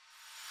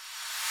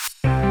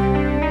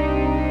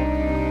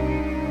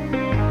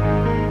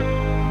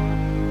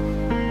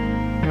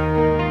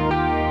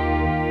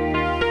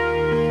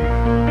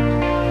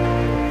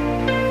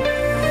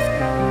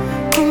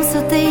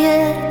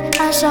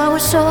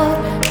ușor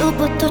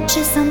după tot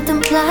ce s-a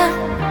întâmplat.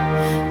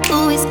 Tu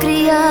îi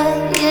scriai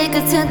ei că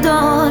ți-e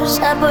dor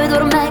și apoi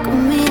dormeai cu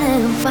mine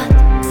în pat.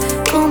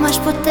 Cum aș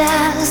putea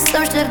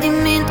să-mi șterg din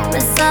minte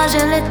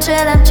mesajele ce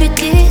le-am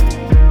citit?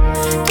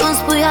 Tu-mi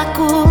spui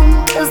acum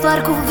că-s doar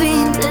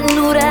cuvinte,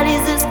 nu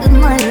realizezi cât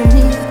mai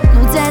rănit.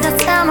 Nu ți-ai dat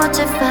seama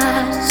ce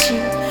faci și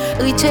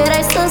îi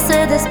cerai să se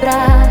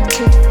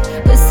dezbrace.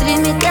 Îți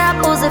trimitea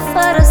poze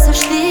fără să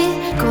știi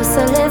că o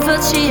să le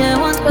văd și eu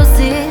într-o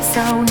zi.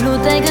 Sau nu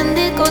te-ai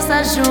gândit că o să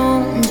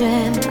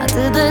ajungem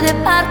atât de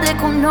departe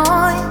cu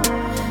noi?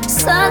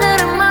 S-a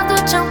dărâmat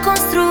tot ce-am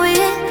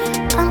construit,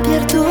 am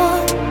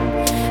pierdut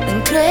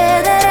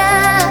încrederea.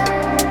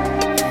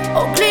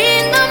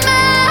 Oglinda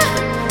mea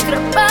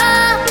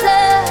crăpată,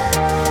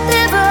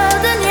 te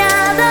văd în ea,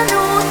 dar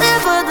nu te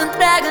văd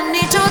întreagă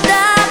niciodată.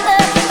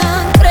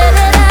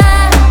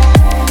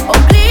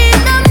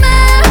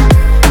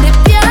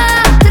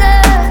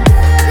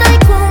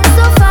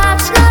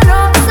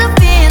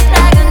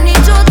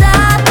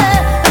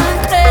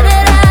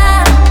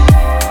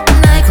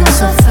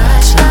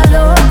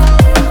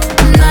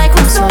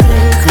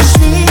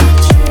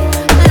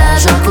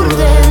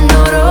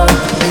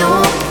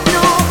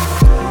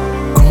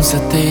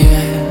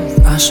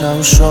 Așa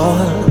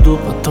ușor,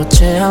 după tot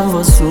ce am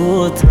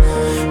văzut,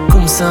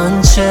 cum să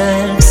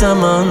încerc să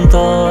mă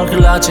întorc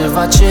la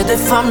ceva ce de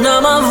fapt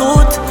n-am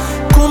avut?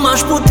 Cum aș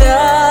putea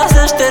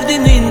să șterg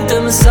din minte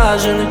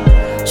mesajele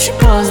și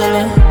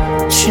pozele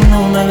și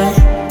numele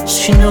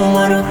și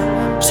numărul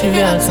și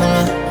viața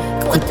mea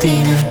cu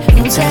tine?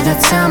 Nu ți-ai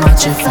dat seama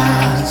ce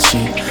faci și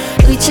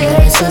îi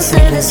cerai să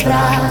se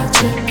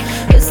dezbrace.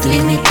 Îți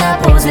trimitea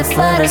poze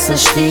fără să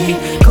știi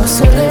că o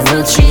să le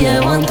văd și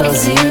eu într-o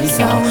zi.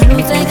 Sau nu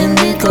te-ai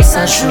gândit că o să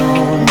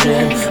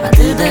ajungem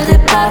atât de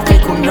departe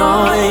cu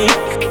noi?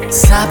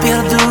 S-a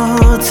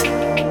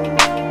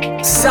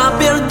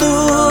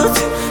pierdut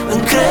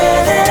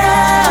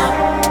încrederea.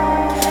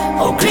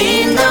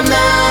 Oglinda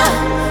mea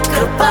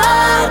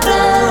crăpată,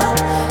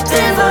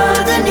 te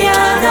văd în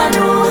ea, dar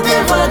nu te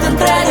văd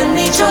întreagă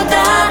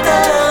niciodată.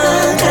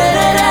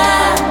 Încrederea,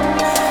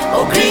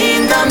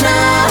 oglinda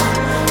mea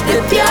de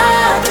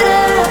piatră,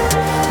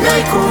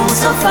 n-ai cum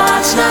să o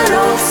faci la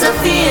loc să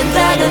fie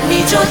întreagă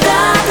niciodată.